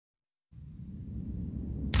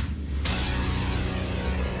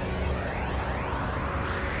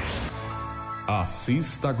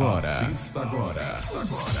Assista agora.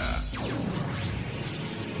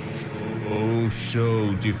 Um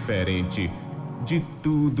show diferente de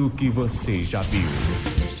tudo que você já viu.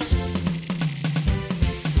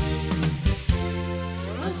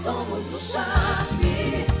 Nós somos o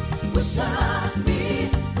charme do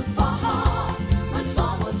forró. Nós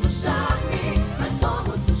somos o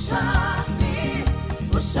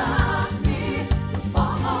charme do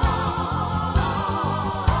forró.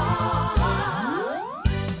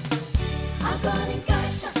 Agora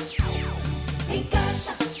encaixa.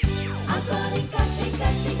 Agora encaixa.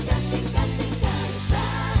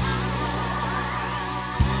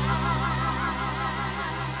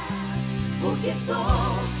 Porque estou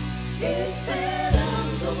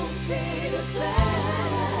esperando um filho seu.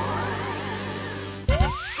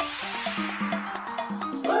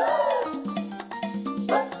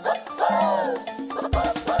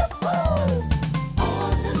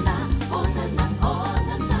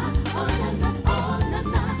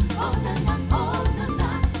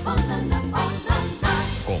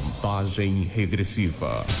 Contagem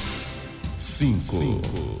regressiva. 5.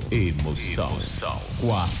 Emoção.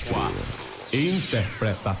 4.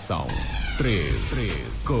 Interpretação. 3.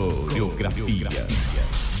 Coreografia.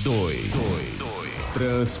 2.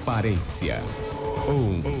 Transparência.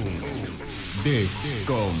 1.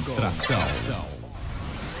 Descontração.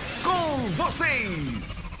 Com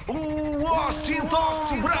vocês, o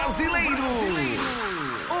Washington brasileiro,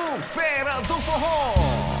 o fera do forró.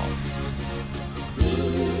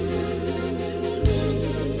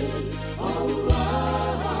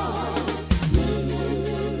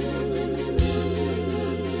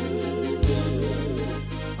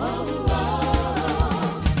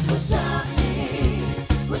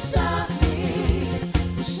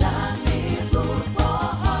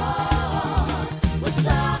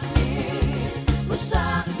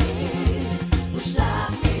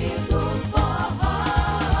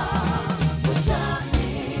 O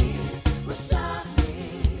charme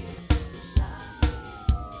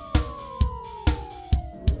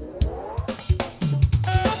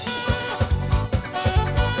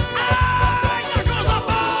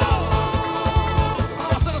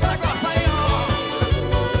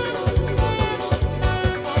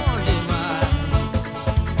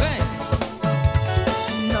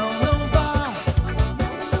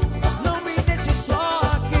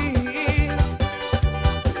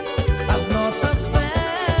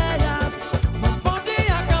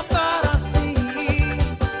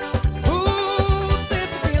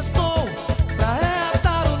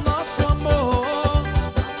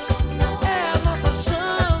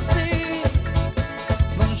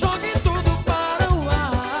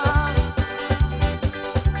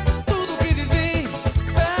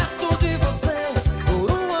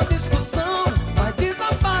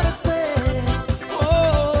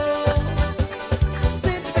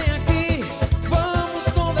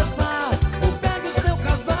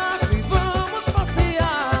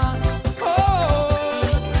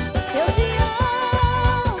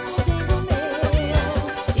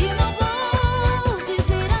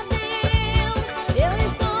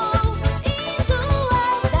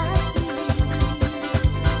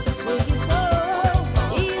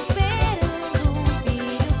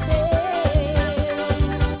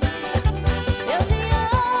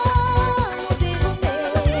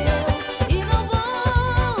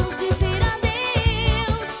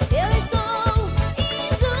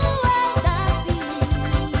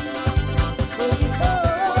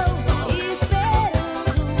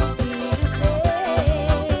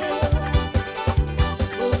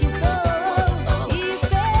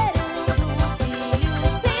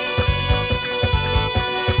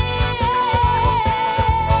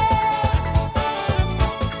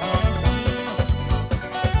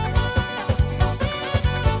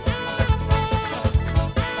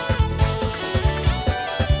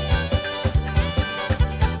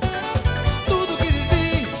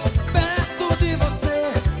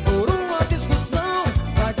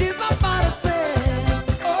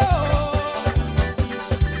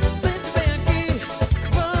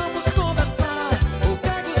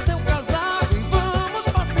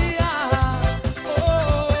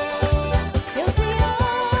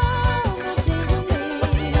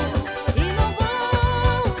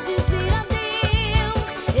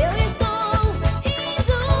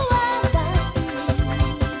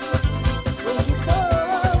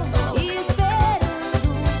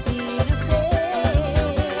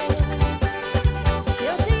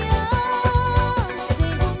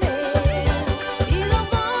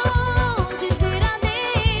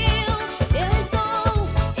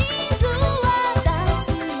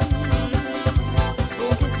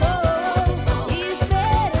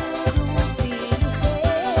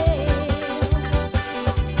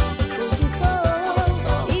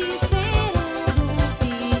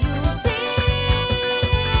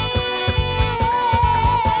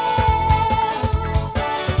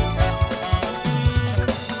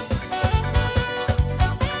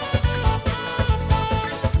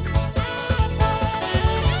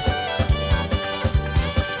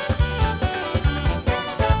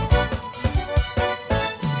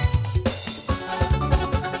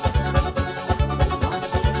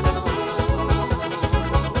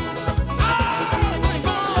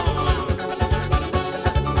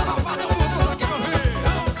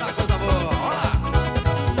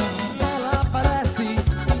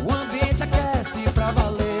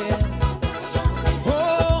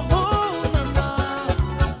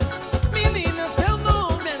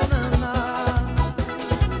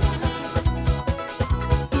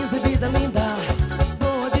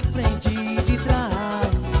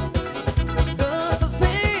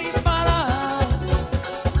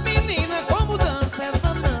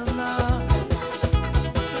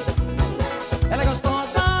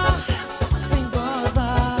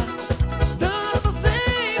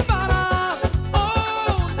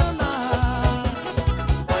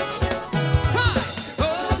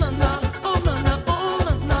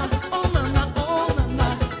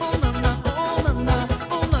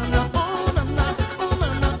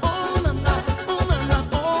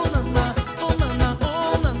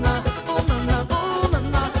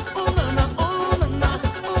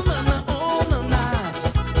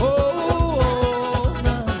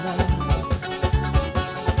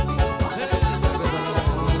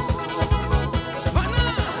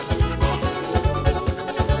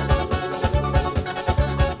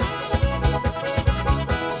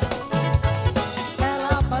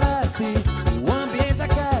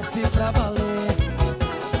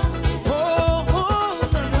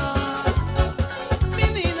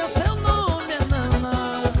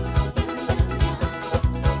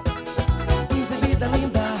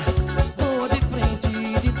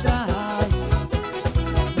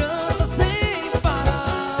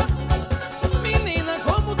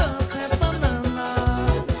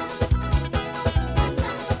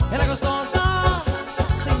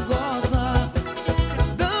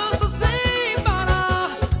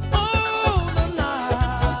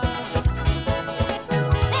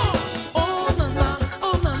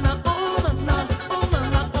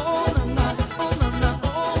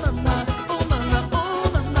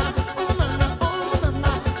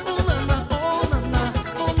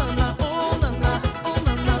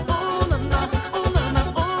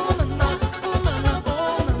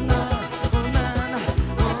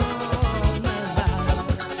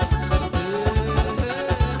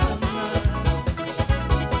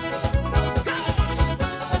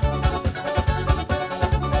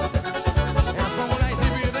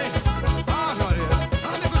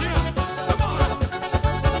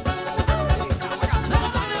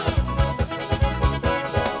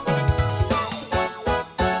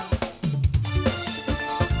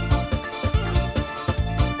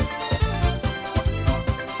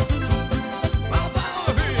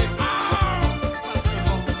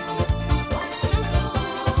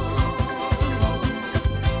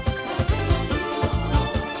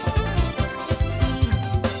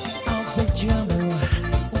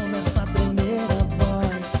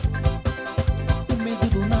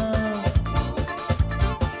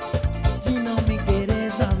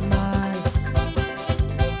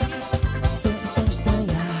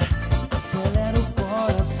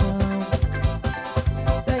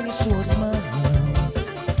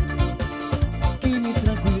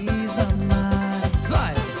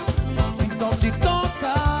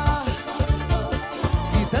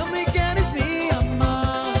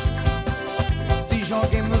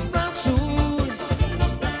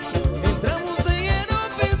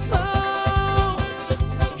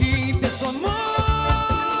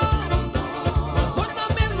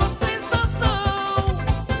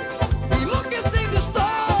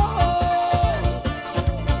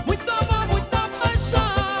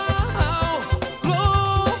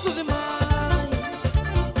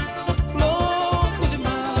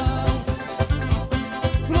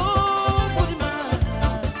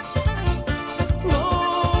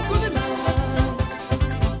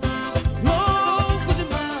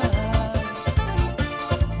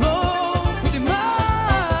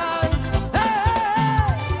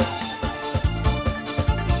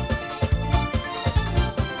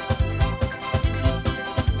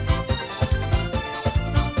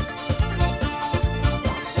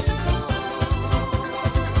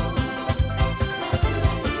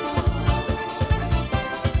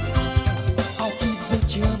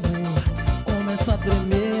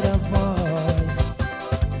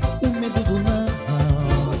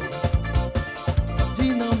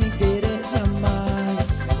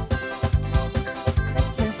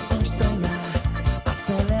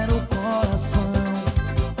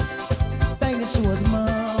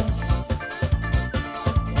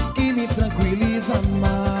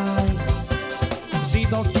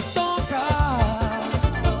toque toca,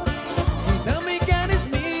 que também queres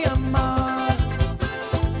me amar.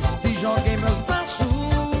 Se joga em meus braços,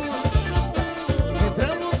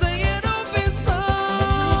 entramos em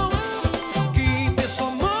erupção. Que ter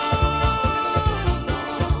sua mão,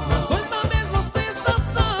 nós dois na mesma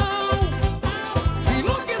sensação.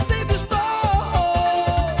 Enlouquecido estou,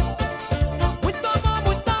 muito amor,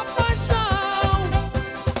 muita paixão.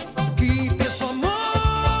 Que ter sua mão,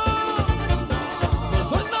 nós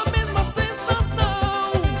dois na mesma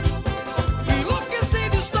sensação.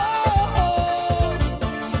 Enlouquecido estou,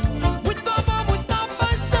 muito amor, muita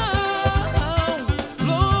paixão.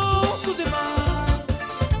 Louco demais,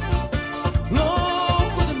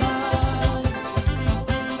 louco demais,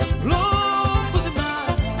 louco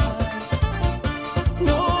demais,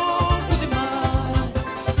 louco demais,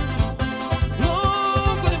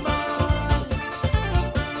 louco demais,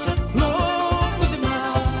 louco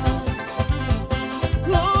demais,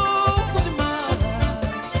 louco demais,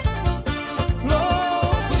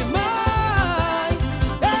 louco demais.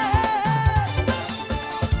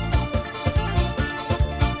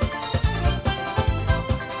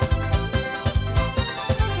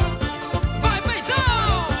 Vai,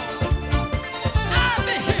 peitão!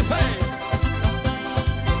 Abre que vem!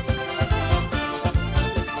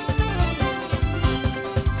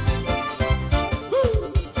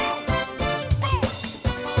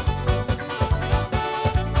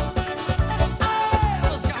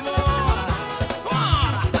 Música boa!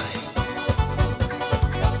 Bora!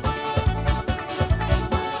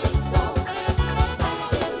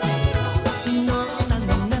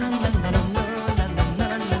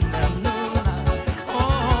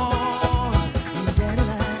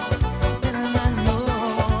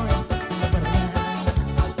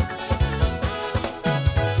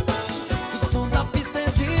 O som da pista é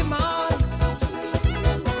demais,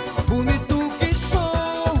 bonito que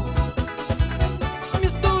sou,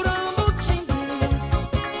 misturando timbres,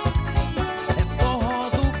 é forró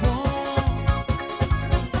do bom.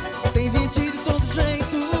 Tem gente de todo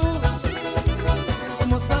jeito,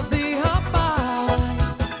 moças e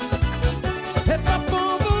rapaz, é pra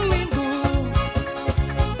povo lindo,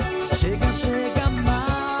 chega, chega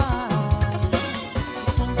mais. O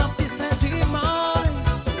som da pista é demais,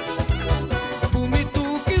 bonito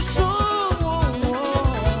que sou,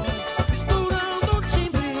 misturando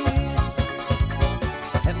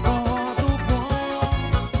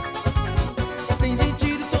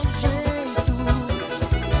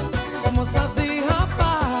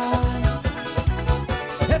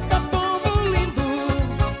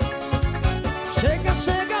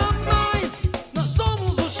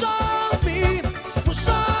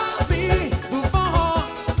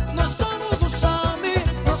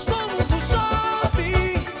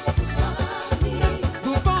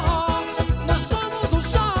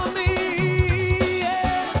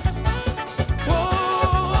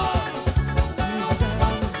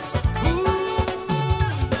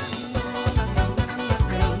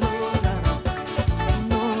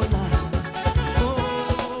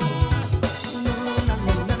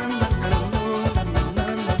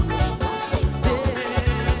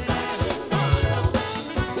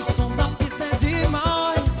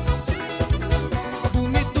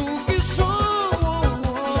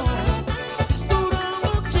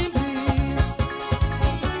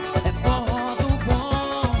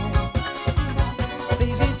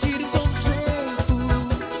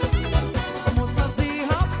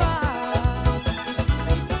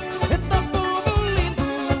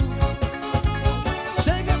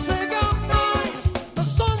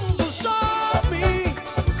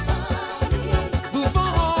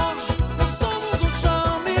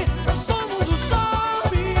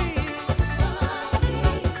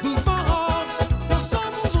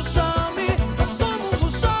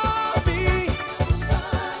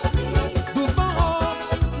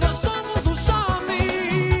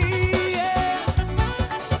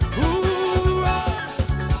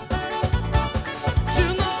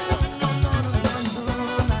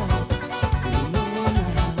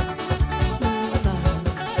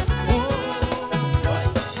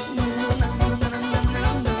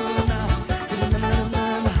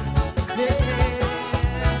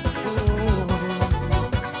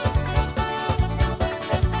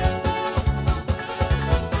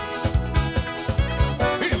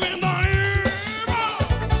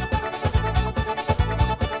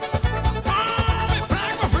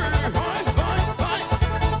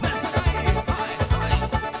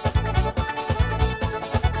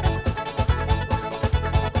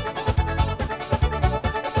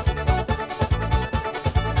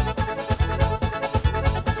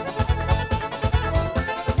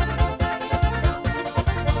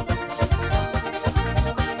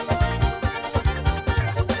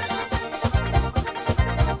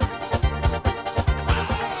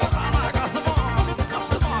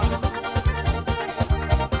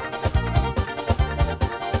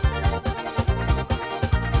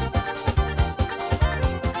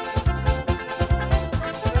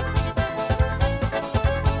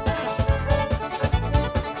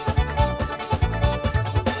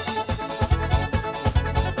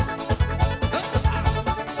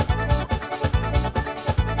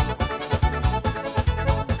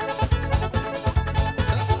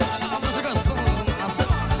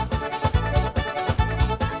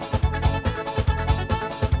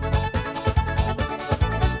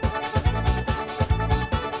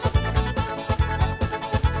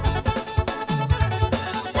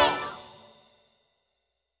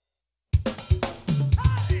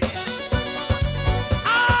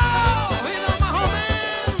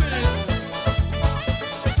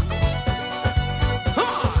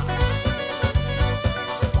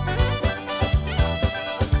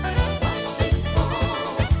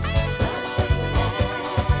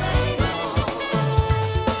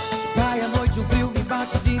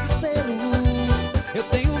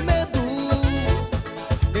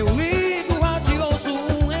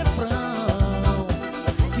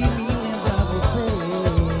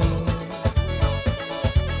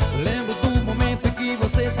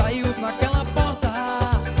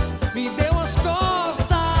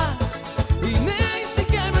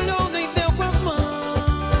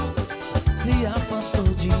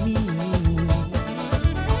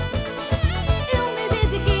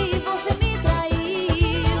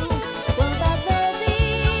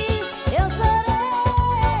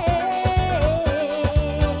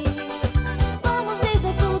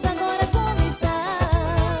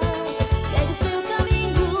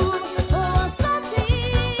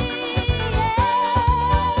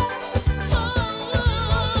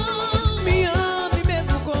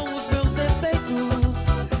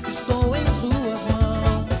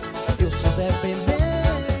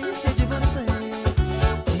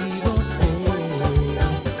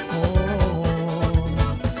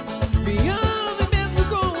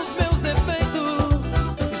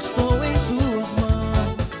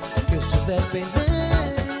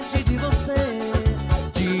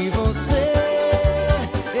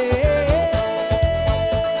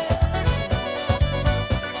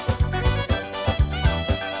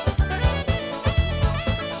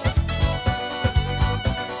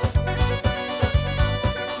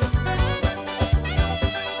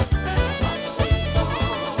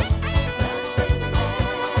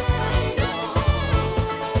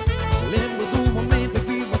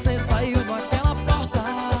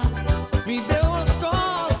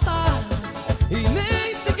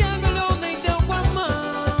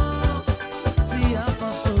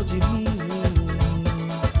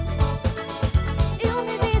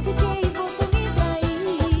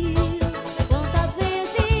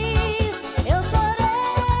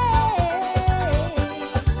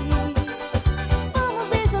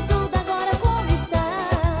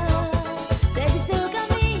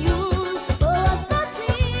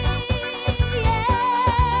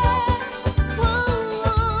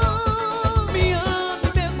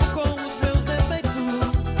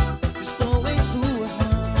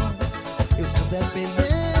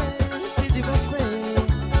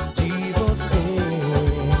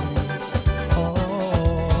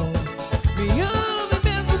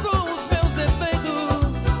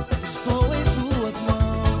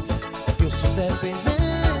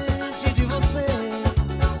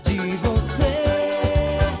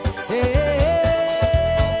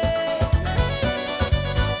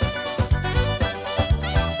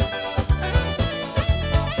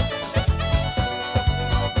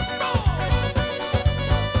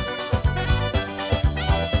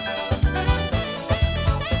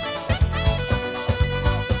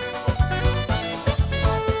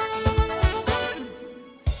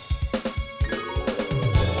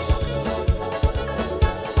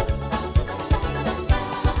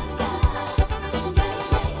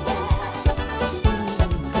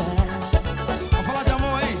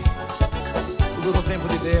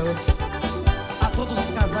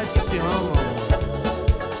casais que se amam.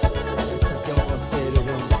 Esse aqui é o conselho,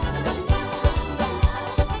 viu?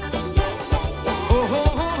 Oh, oh,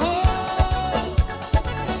 oh, oh.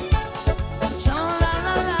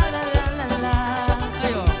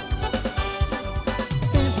 Aí, ó.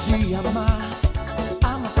 Tempo de amar,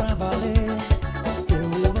 ama pra valer. Eu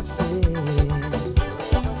e você,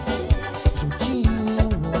 juntinhos,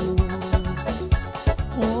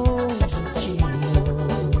 oh, juntinhos.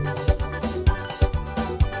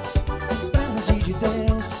 Presente de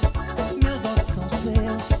Deus, meus dotes são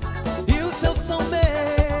seus e os seus são meus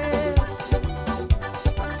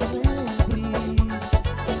pra sempre,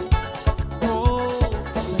 oh,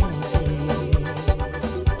 sempre.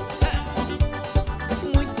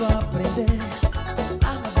 Muito a aprender, a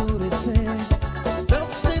amadurecer,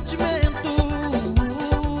 tantos sentimentos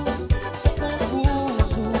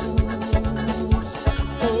confusos,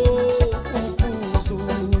 oh, confusos.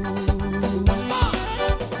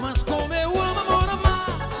 Mas como eu amo, amor,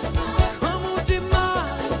 amar, amo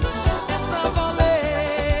demais, é pra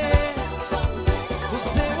valer. O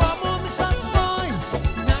seu amor me satisfaz,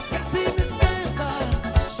 me aquece e me esquenta,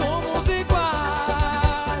 somos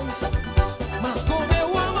iguais. Mas como eu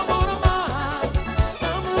amo, amor, amar,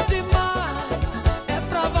 amo demais, é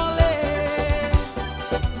pra valer.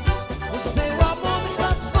 O seu amor me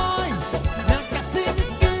satisfaz, me aquece e me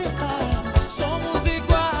esquenta, somos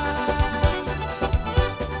iguais.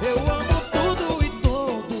 Eu amo tudo e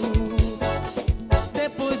todos,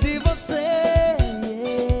 depois de você.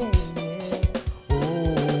 Oh,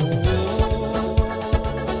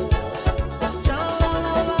 tchau, lá,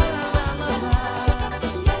 lá, lá, lá, lá, lá.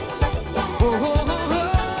 Oh, oh, oh,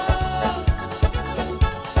 oh.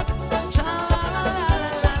 Tchau, lá, lá, lá,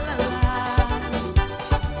 lá, lá, lá.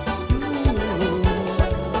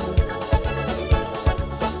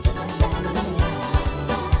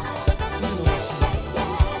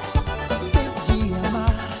 Tempo de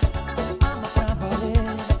amar, ama pra valer.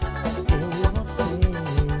 Eu e você,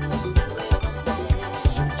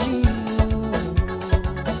 juntinhos,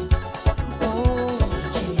 oh,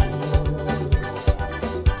 juntinhos.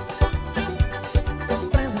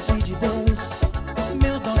 Presente de Deus,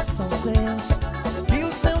 meus dotes são seus e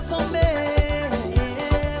os seus são meus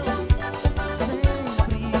pra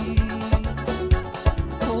sempre,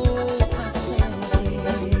 oh, pra sempre.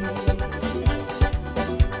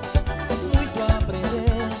 Muito a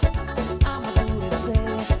aprender, a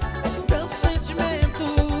amadurecer, tantos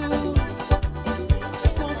sentimentos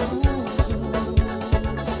confusos,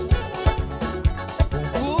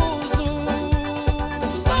 confusos.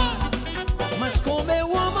 Mas como eu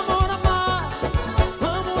amo, amor, amar,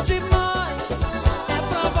 amo demais, é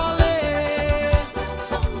pra valer.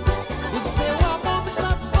 O seu amor me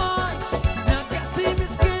satisfaz, me aquece e me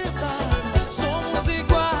esquenta, somos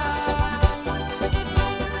iguais.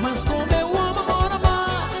 Mas como eu amo, amor,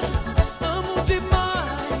 amar, amo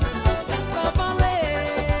demais, é pra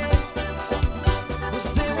valer. O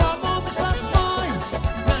seu amor me satisfaz,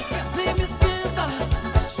 me aquece e me esquenta,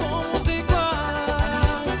 somos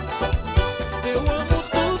iguais. Eu amo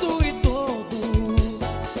tudo e todos,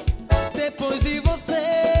 depois de você.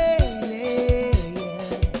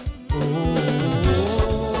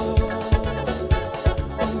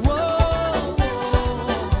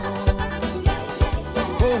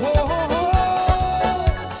 Oh, oh, oh, oh, oh, oh, oh.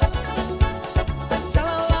 Tchau,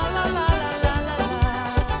 lá, lá, lá, lá, lá, lá, lá.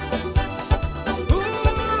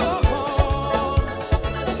 Oh, oh.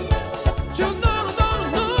 Tchau, não, não,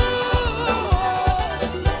 não.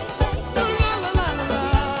 Lá, lá, lá, lá,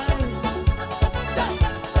 lá.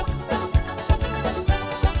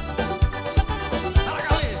 Fala,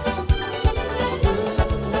 galera.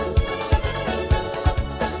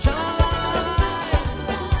 Tchau, lá, lá, lá, lá.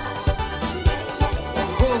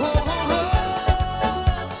 Oh, oh, oh.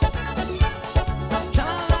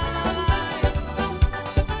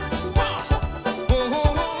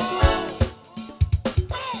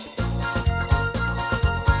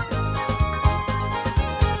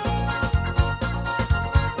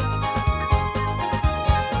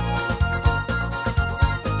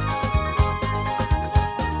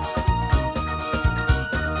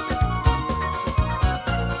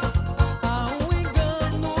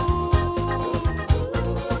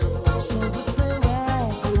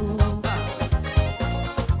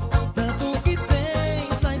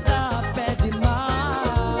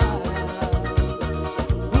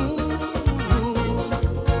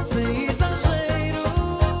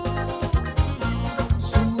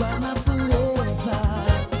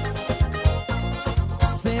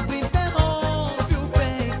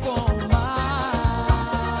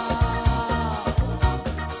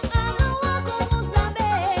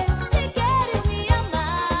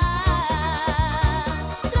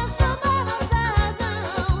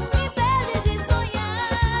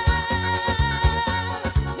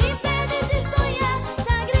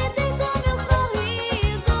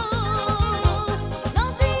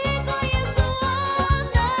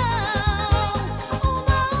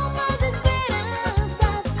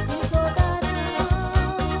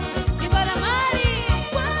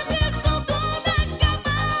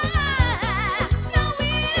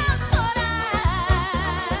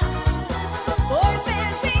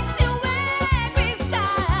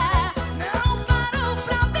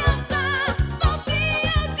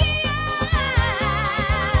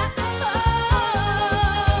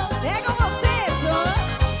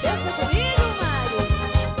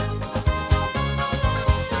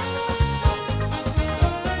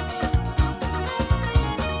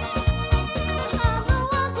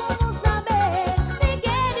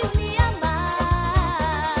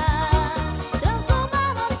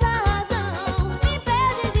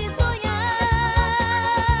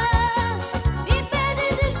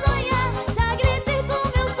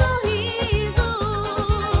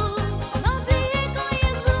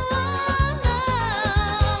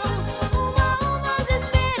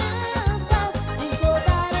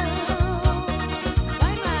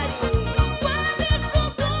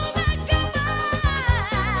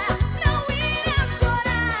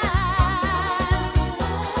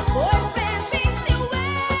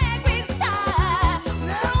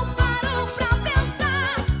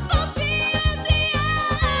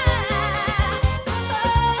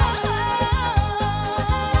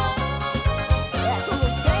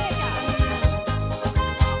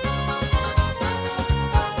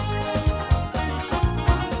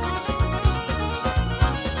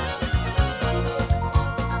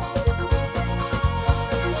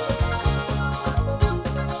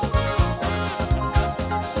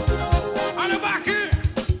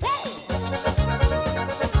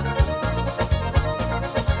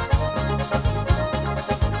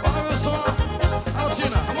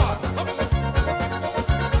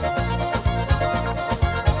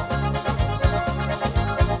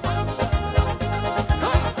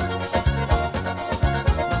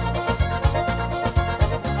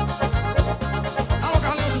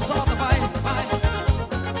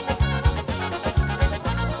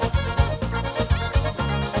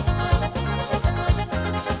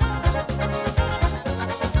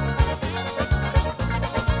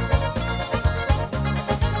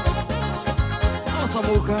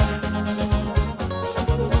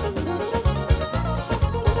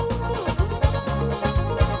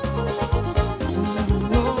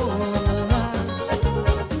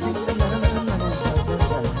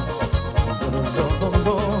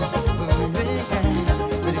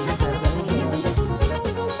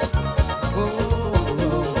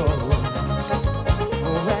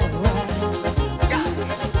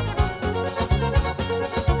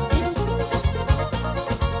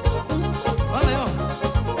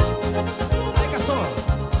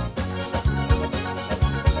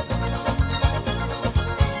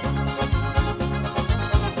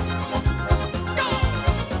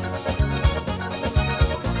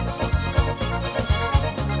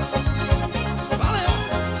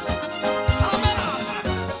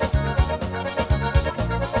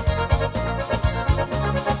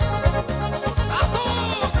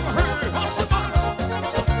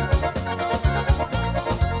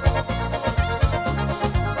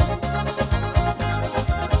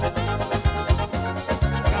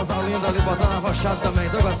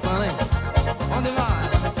 bom demais.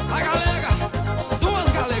 A galega,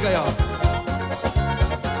 duas galegas aí, ó.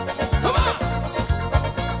 Vamos lá.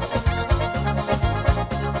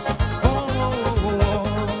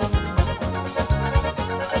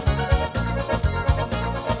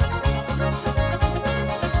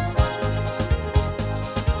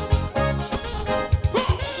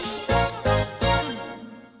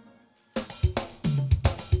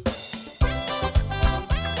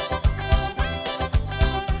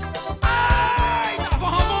 Ai,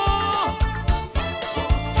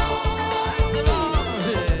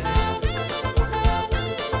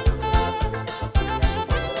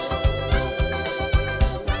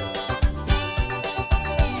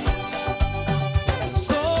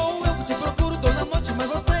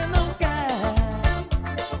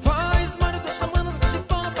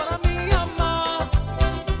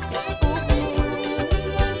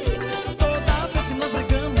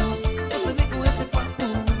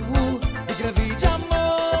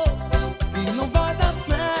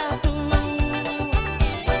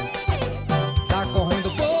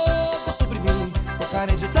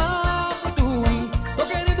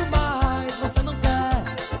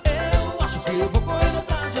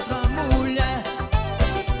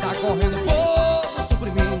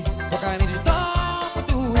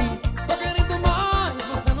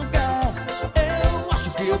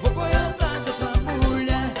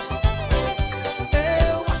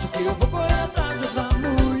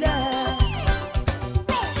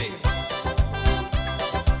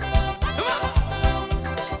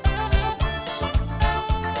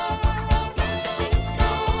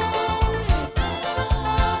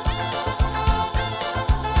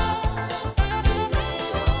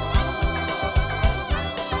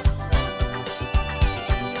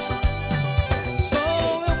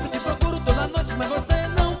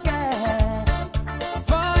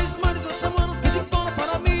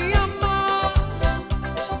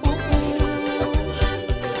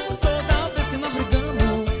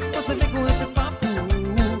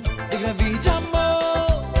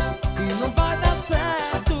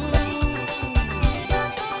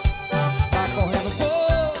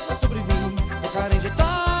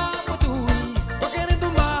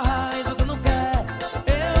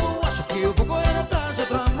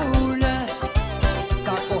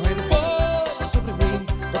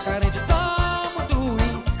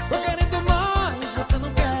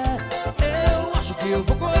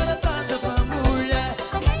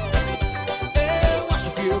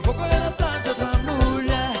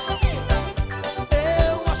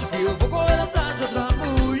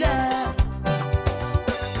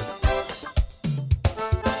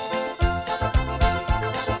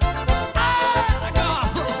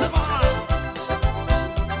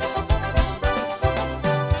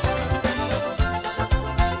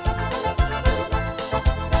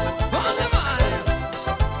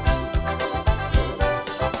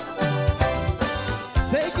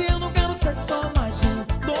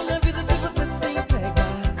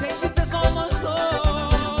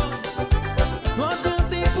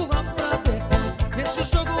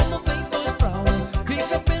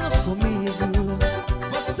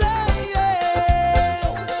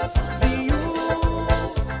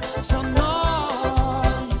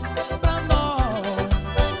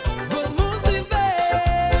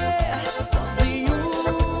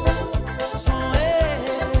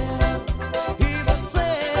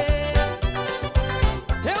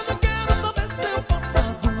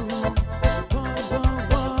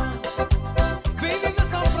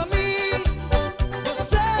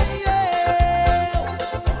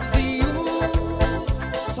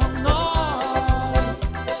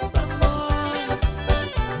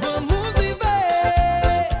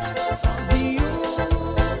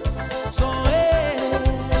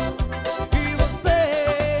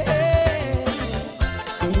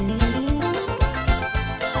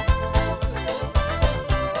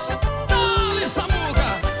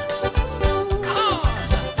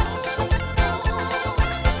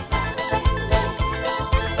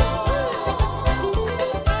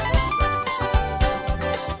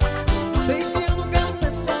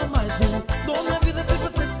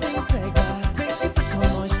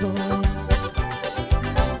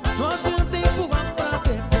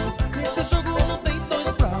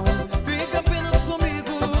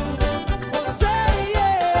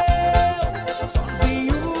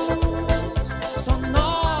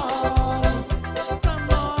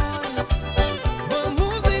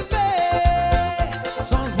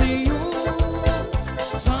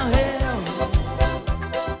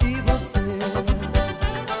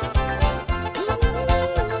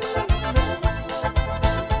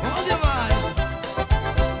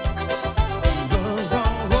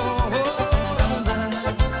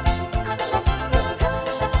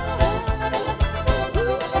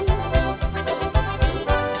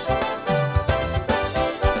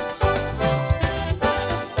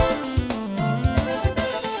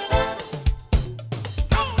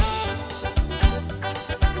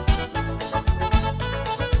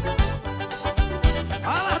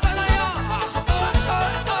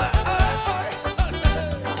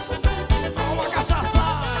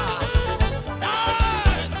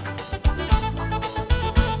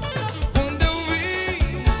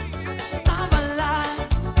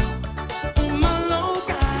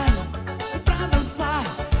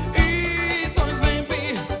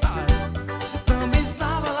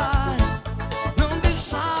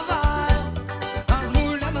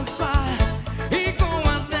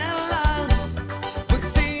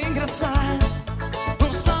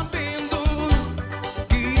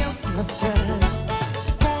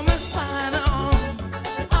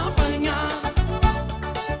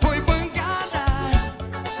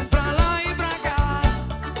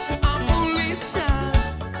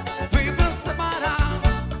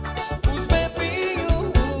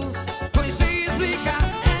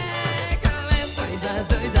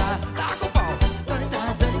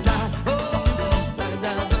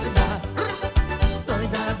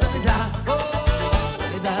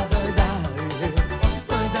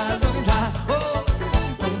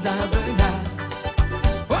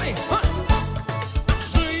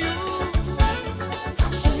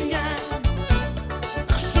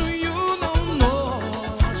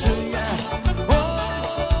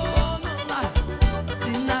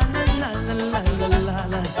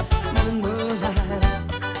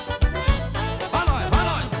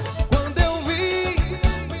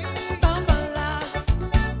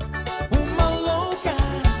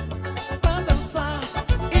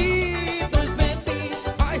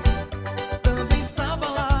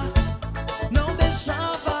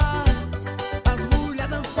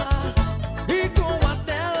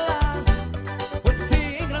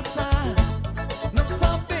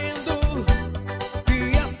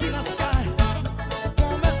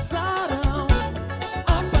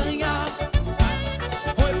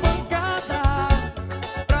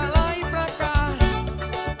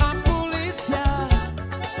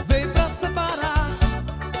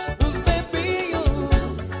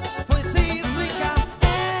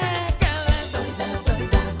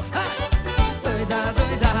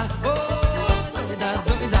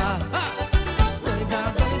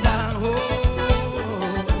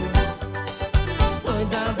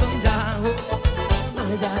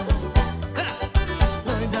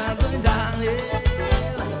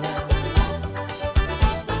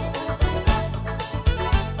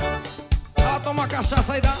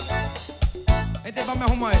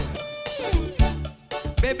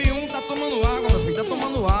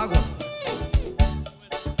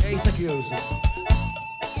 aqui, eu sei.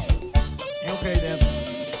 É o que aí dentro?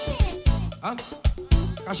 Hã?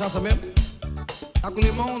 Cachaça mesmo? Tá com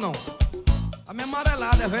limão ou não? Tá meio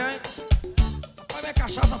amarelada, é velho? Rapaz, é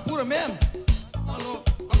cachaça pura mesmo? Alô?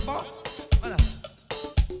 Tá bom? Olha.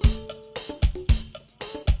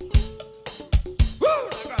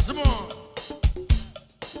 Negócio bom.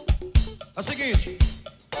 É o seguinte.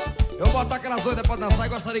 Eu vou botar aquelas doidas pra dançar e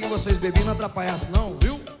gostaria que vocês bebiam, não atrapalhassem não,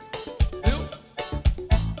 viu? Viu?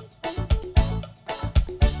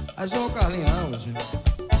 Mas ô Carlinhos, não, gente.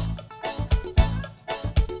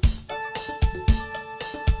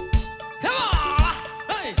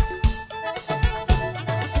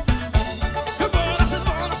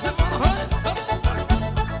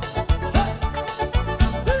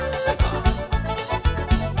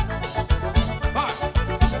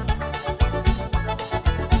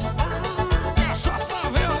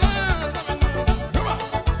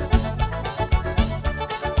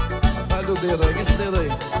 Dedo aí, esse dedo aí.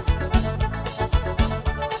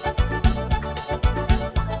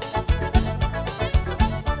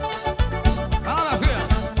 Vai lá, minha filha.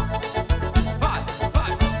 Vai,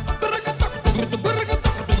 vai.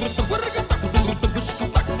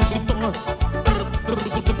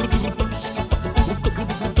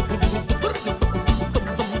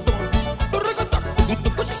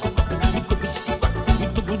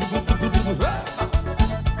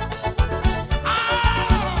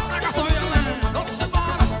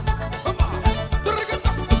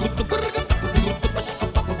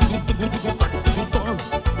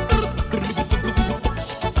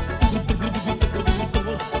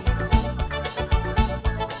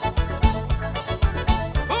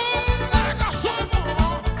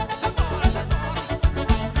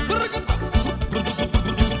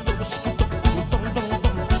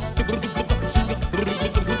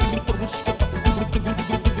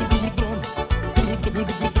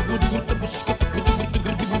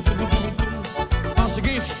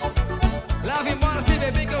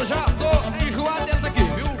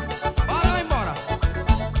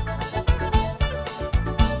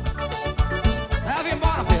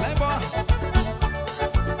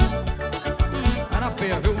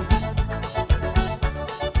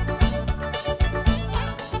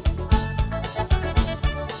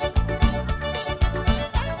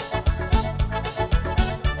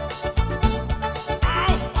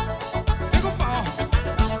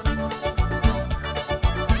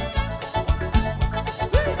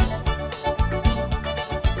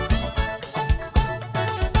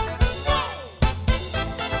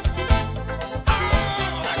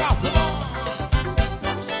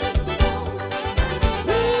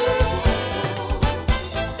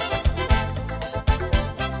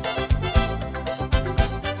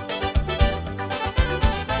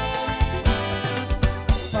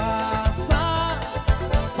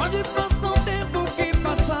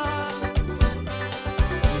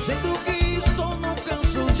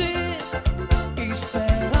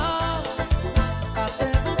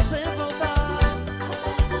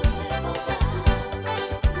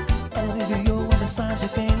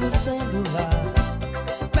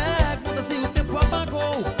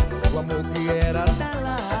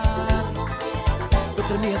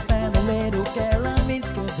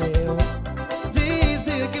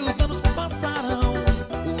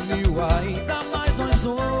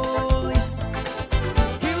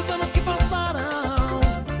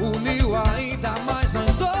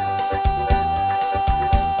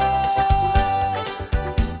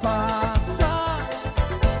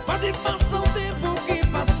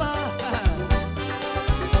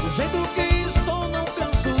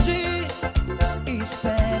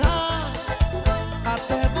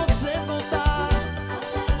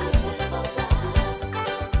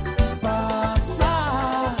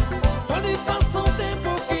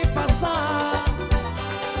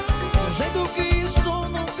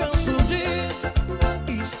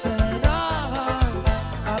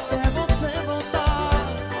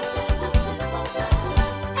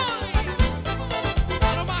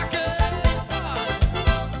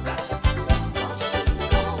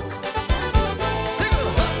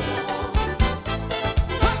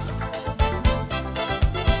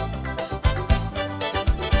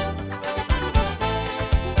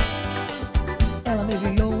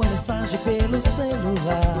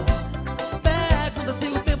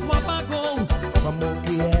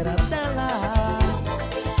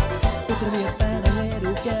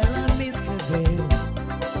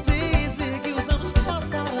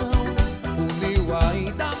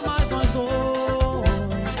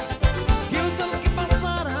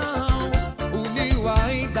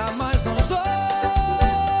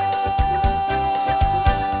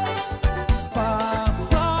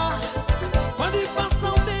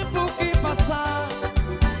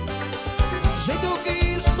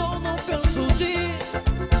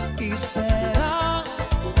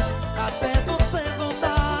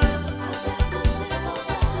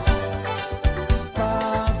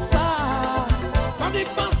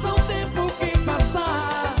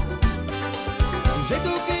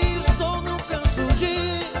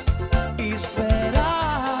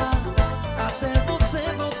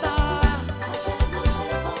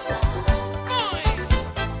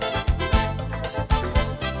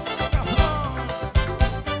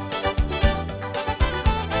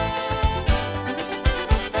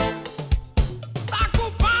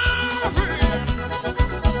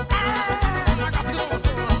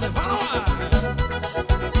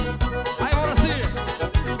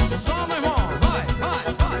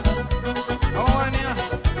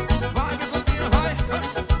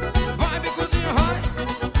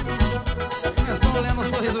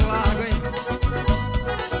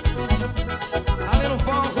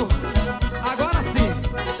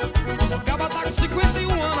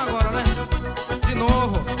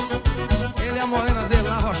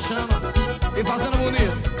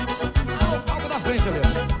 frente, amigo.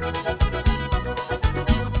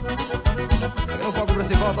 Pega um pouco pra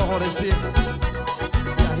você, volta ao Rodecer.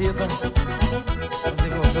 E a Rita.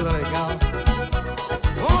 Desenvoltura legal.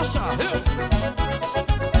 Vamos, Charme!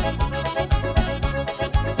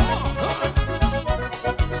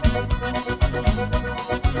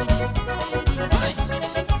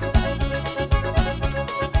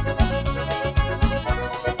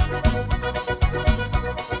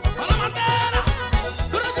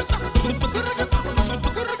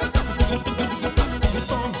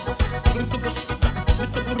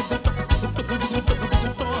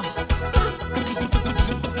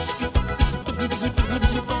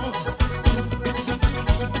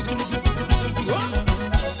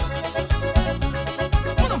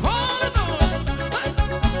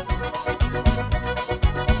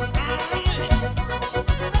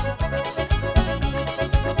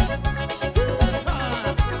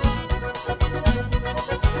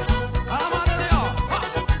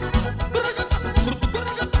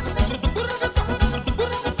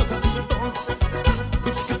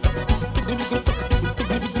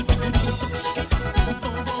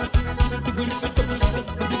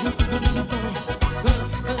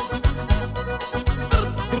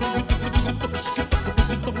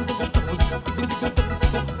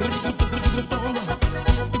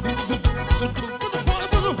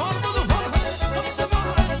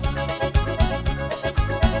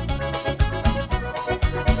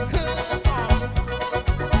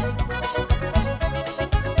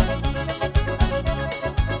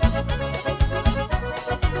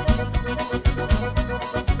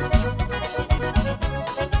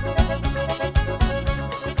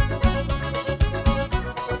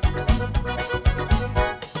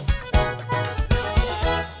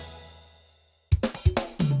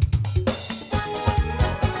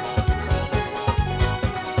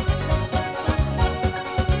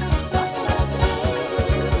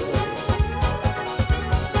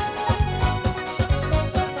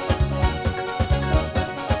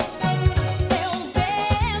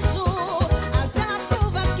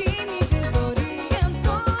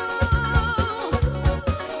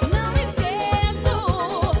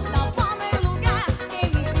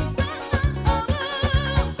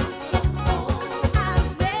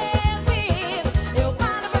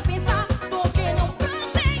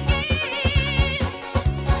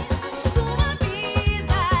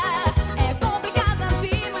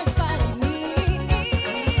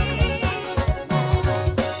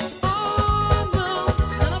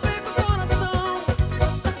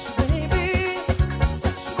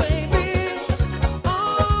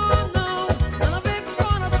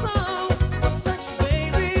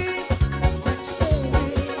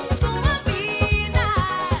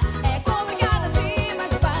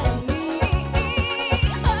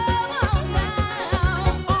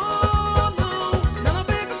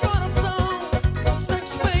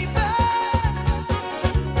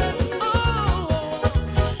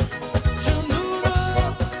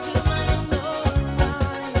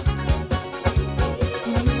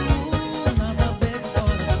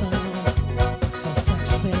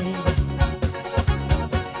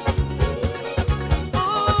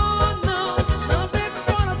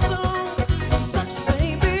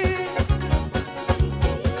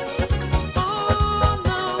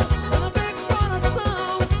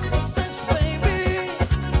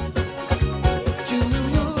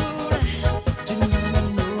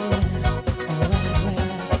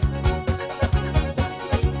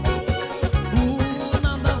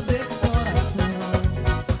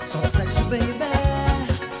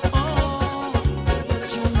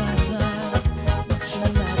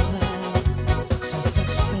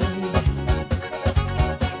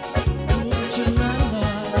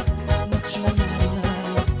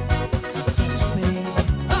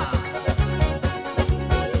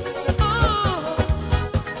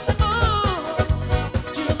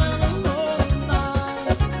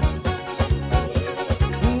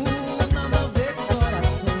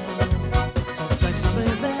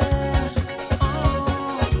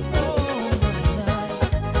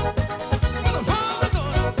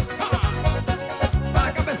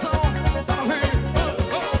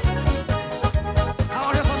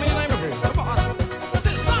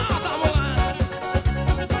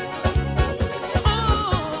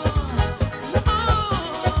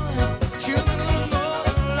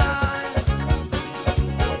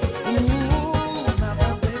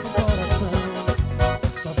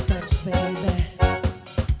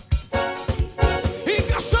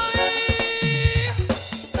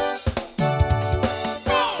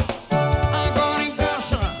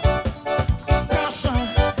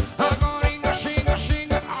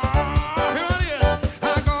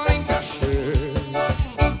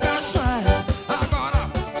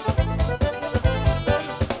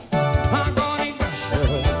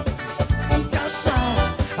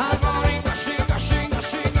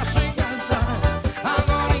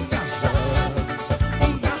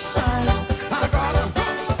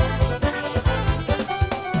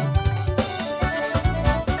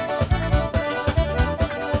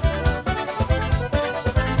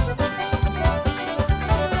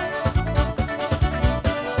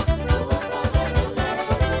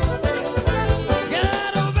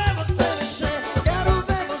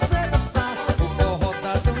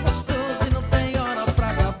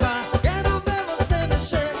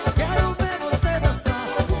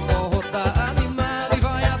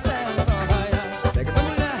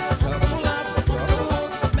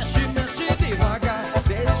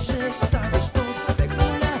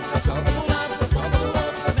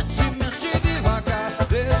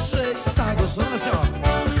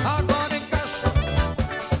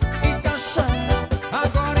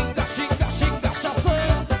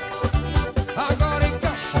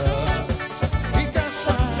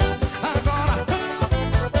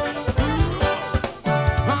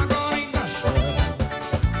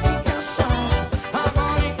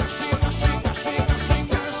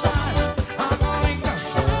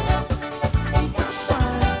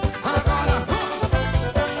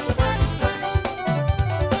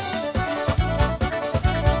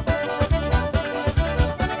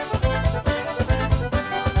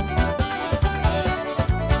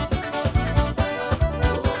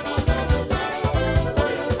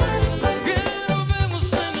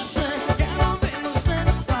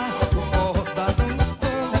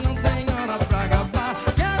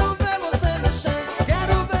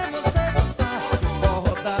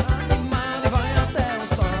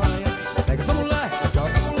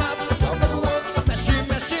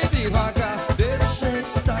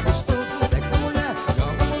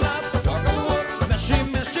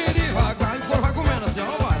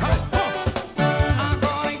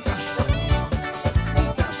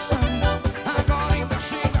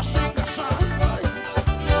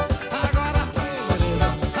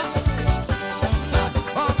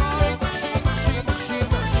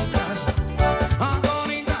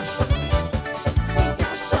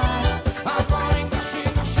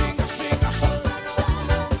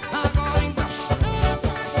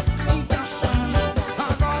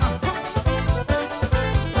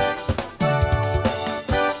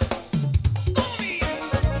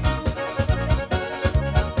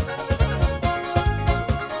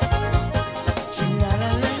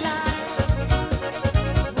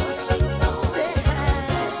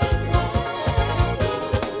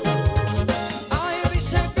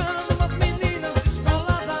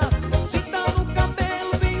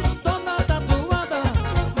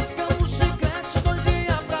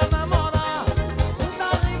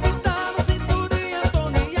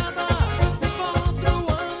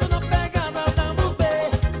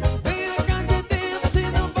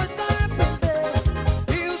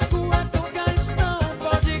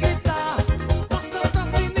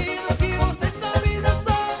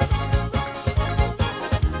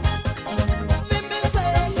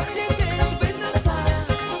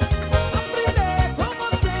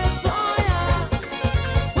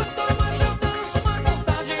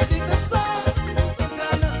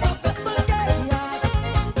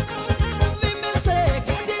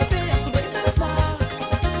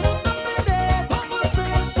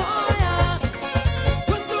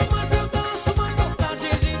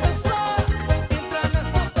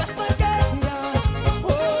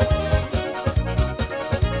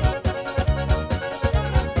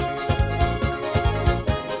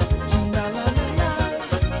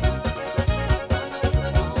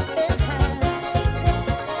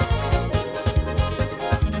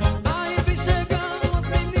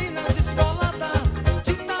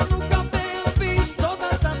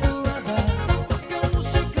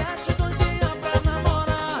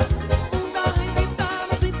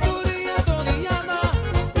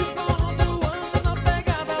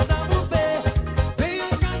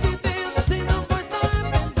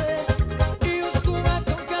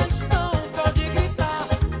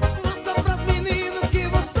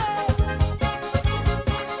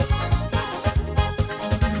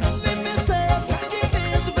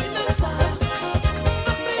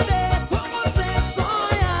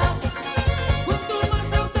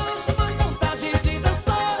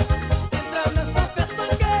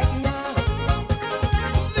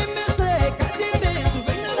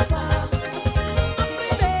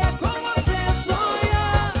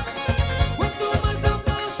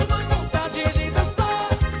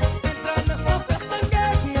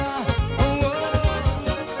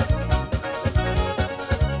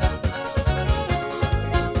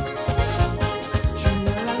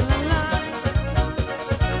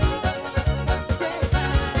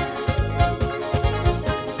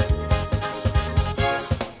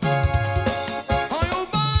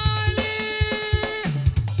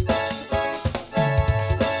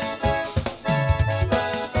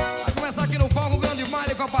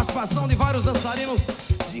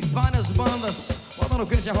 bandas, botando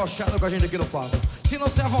crente arrochado com a gente aqui no palco.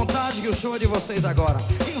 Sintam-se à vontade que o show é de vocês agora.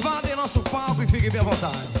 Invadem nosso palco e fiquem bem à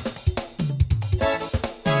vontade.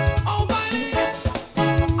 Ó o baile,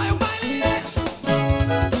 ai o baile.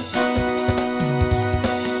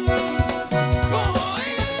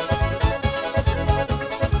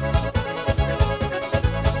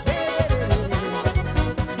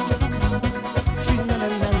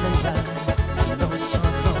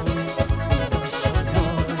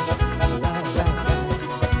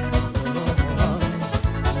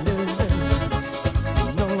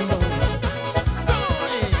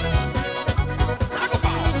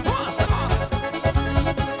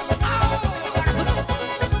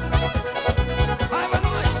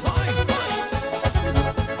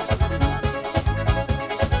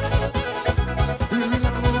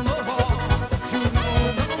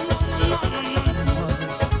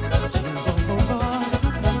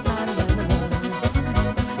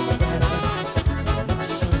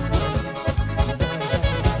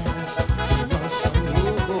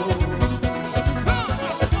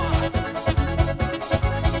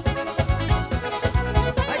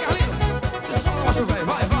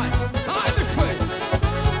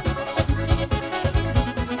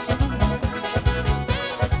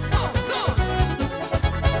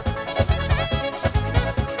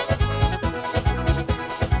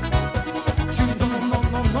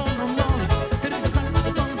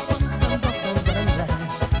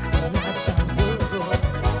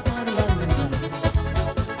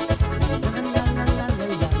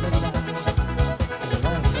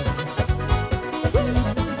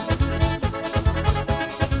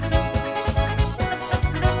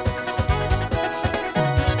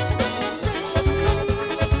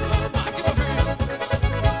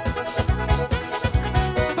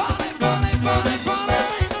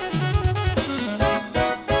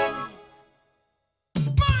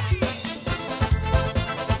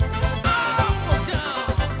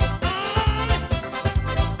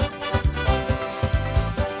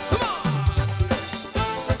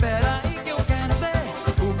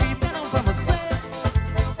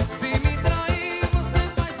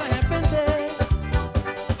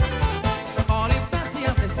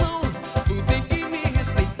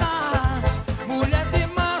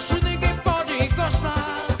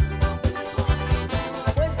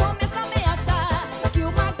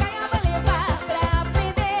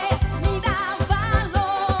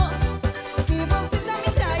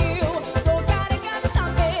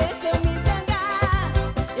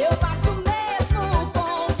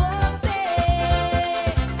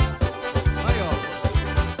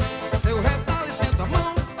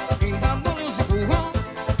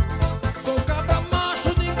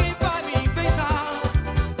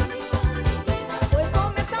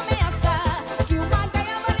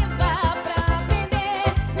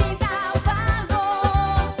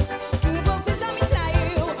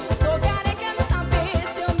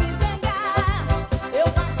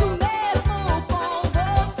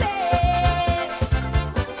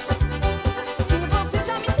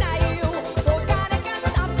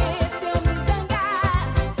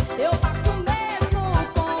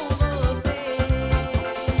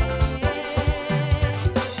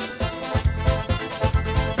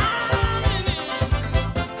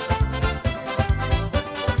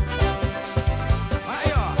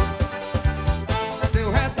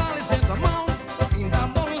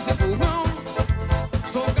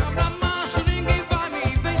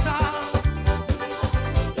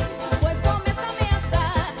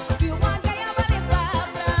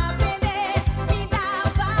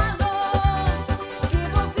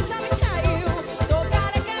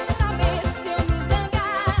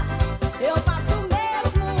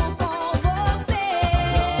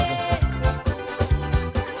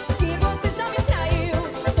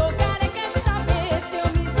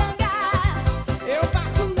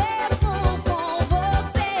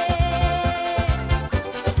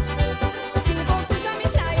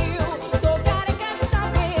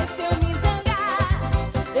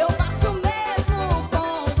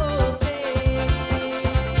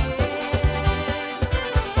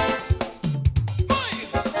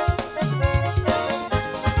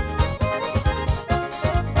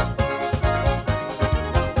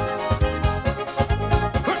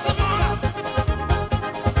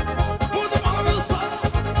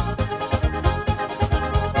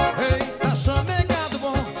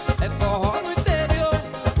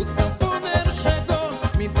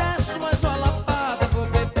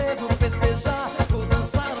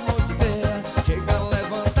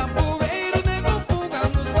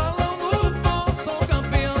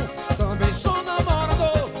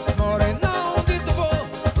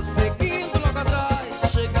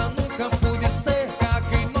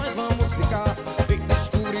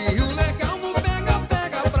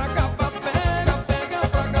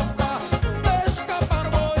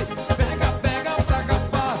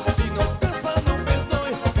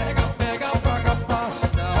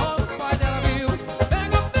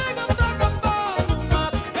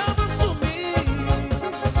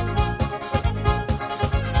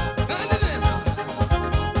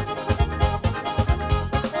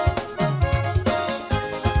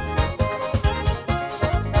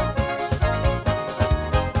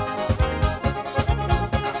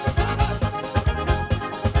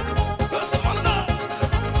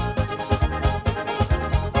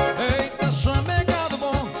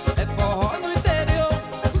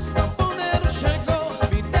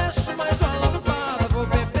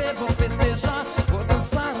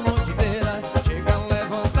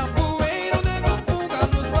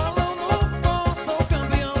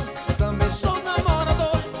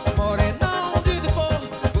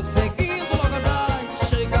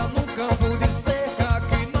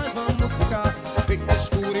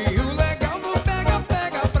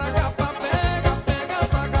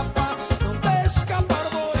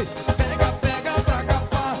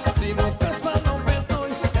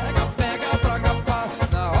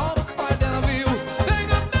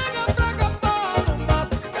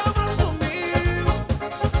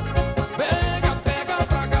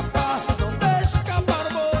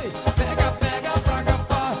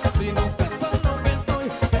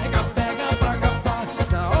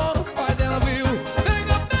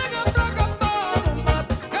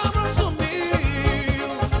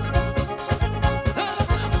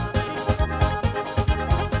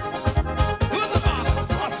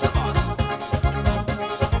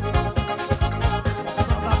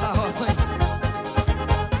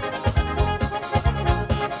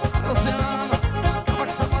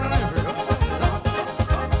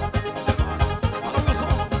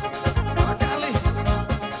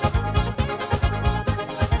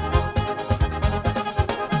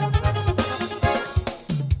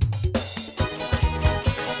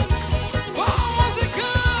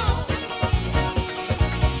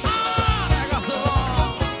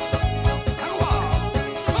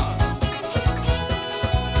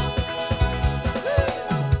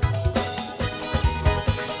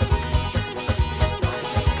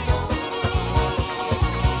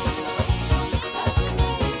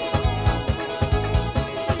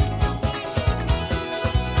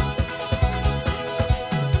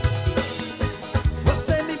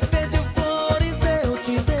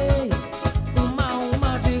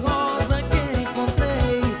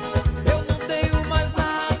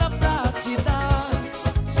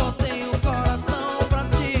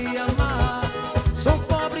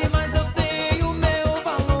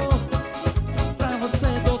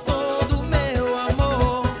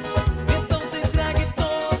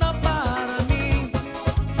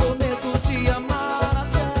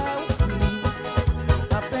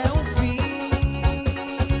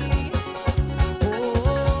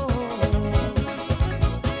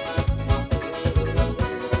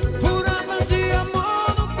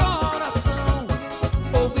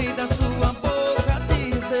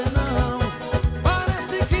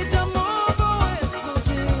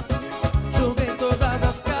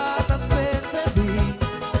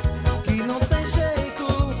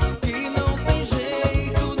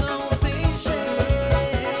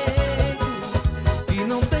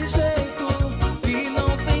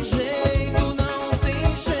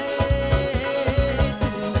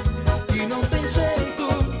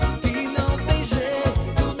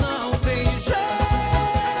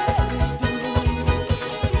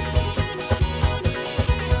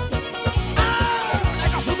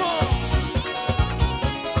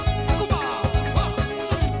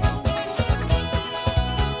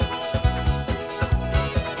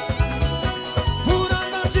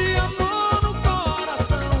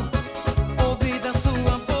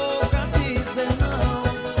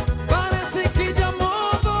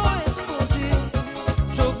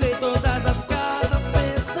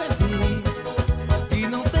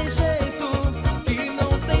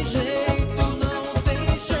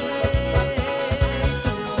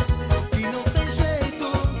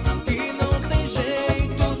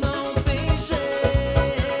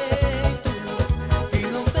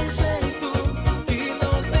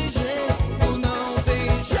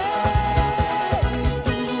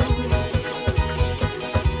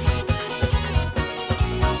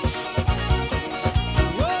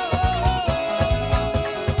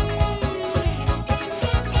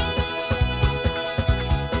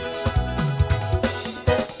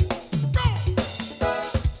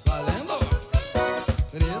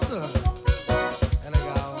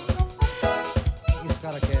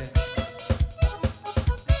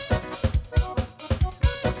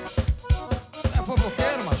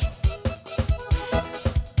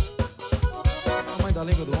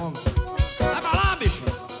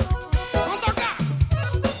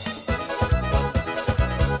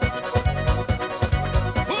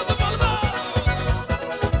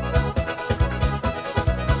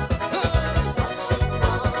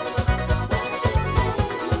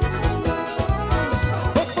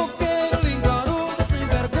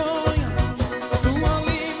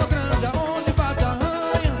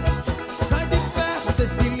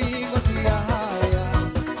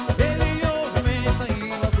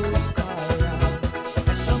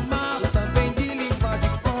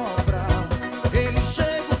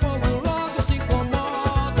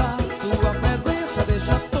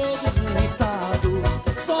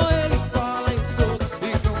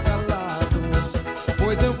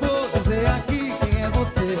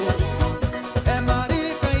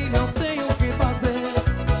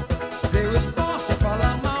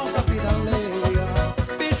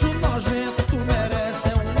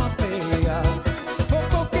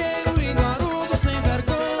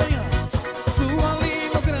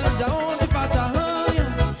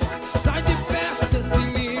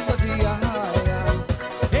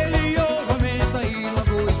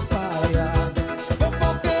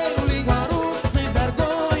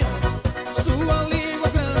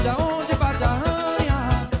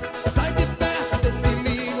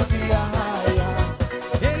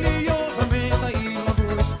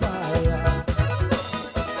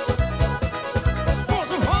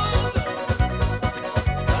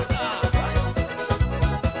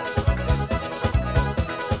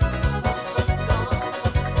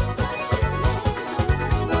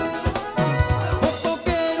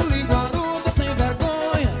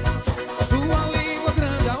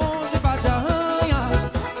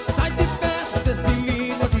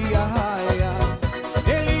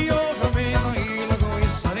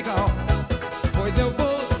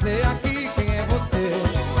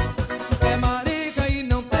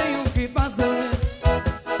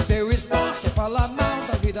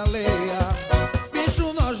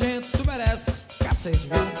 cacete,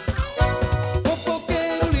 viu?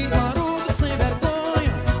 Fofoqueiro, linguarudo, sem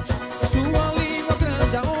vergonha, sua língua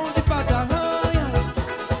grande aonde bate arranha.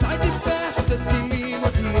 Sai de perto desse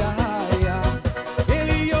língua de arraia,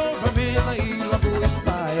 ele ouve a mena e logo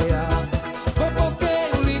espalha.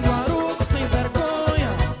 Fofoqueiro, linguarudo, sem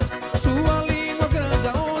vergonha, sua língua grande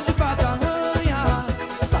aonde bate arranha.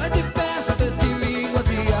 Sai de perto desse língua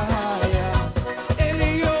de arraia,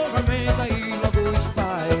 ele ouve a mena e logo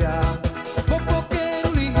espalha.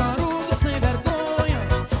 Fofoqueiro, linguarudo, sem vergonha,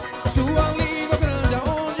 sua língua grande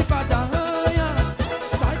aonde bate arranha.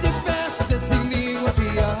 Sai de perto desse língua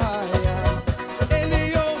de arraia,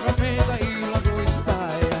 ele ouve a mena e logo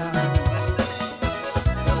espalha.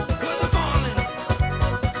 Good morning.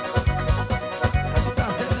 Essa o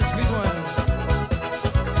cacete desse vídeo é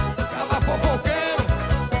Cava fofoqueiro.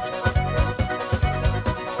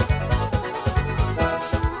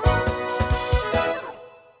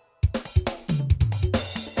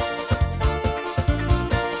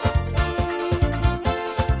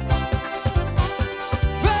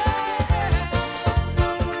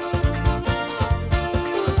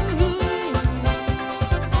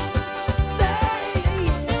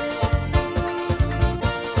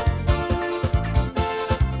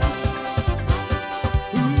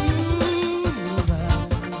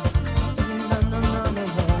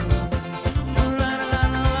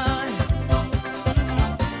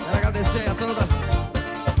 Quero agradecer a toda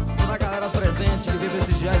a galera presente que veio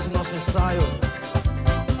prestigiar esse nosso ensaio,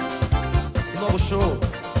 o novo show.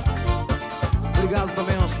 Obrigado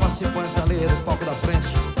também aos participantes ali do palco da frente.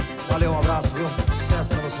 Valeu, um abraço, viu? Sucesso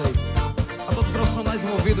pra vocês. A todos os profissionais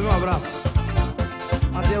envolvidos, meu abraço.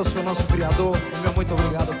 A Deus, que é o nosso Criador, o meu muito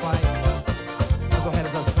obrigado, Pai, pela sua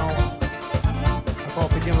realização, a qual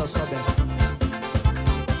pedimos a sua bênção.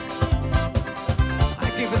 A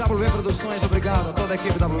equipe WB Produções, obrigado a toda a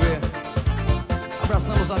equipe WB.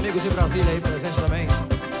 Abraçando os amigos de Brasília aí presentes também.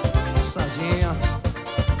 Sardinha,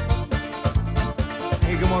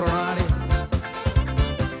 Henrique Moronari,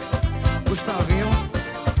 Gustavinho,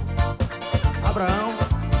 Abraão.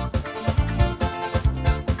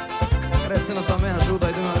 Agradecendo também a ajuda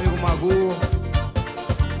aí do meu amigo Magu,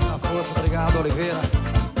 a força, obrigado, Oliveira.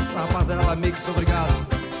 A rapaziada da Mix, obrigado.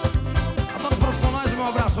 A todos os profissionais, meu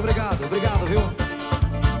abraço, obrigado, obrigado, viu?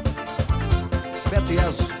 Beto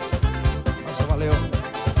Yeso, nossa, valeu.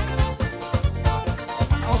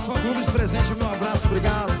 Aos fã-clubes presentes, meu abraço,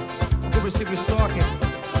 obrigado. O Clube Ciclo Estoque,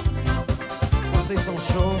 vocês são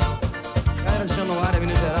show. Galera de Januária,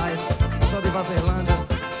 Minas Gerais, pessoal de Vazerlândia,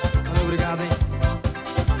 valeu, obrigado, hein?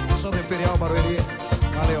 Pessoal do Imperial, Barueri,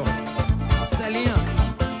 valeu. Celinha,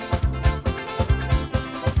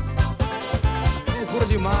 loucura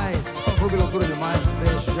demais, fã-clube loucura demais,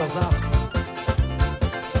 beijo, de Osasco.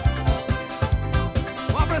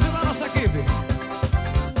 Vamos apresentar a nossa equipe.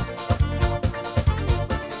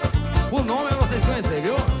 O nome é vocês conhecerem,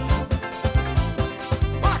 viu?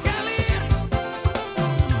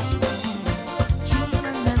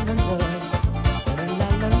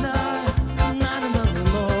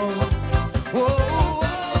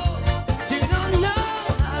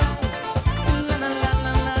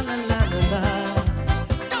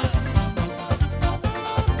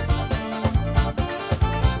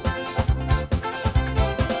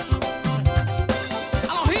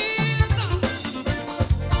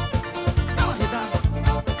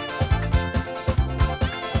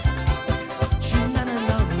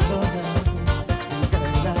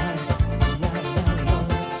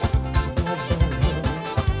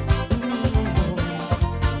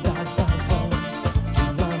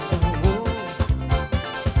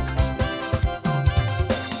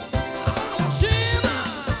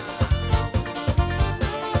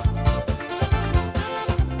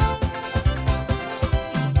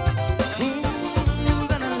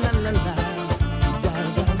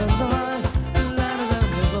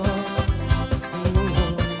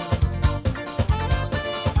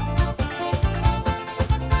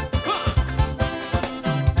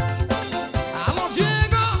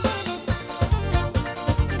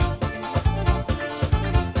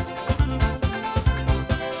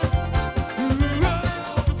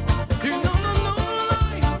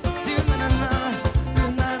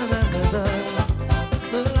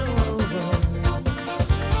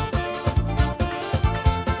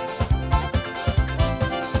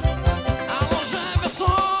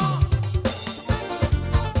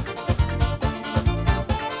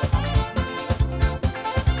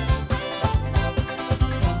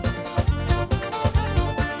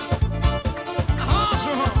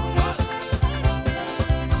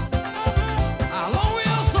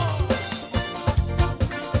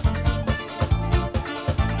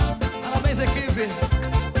 baby.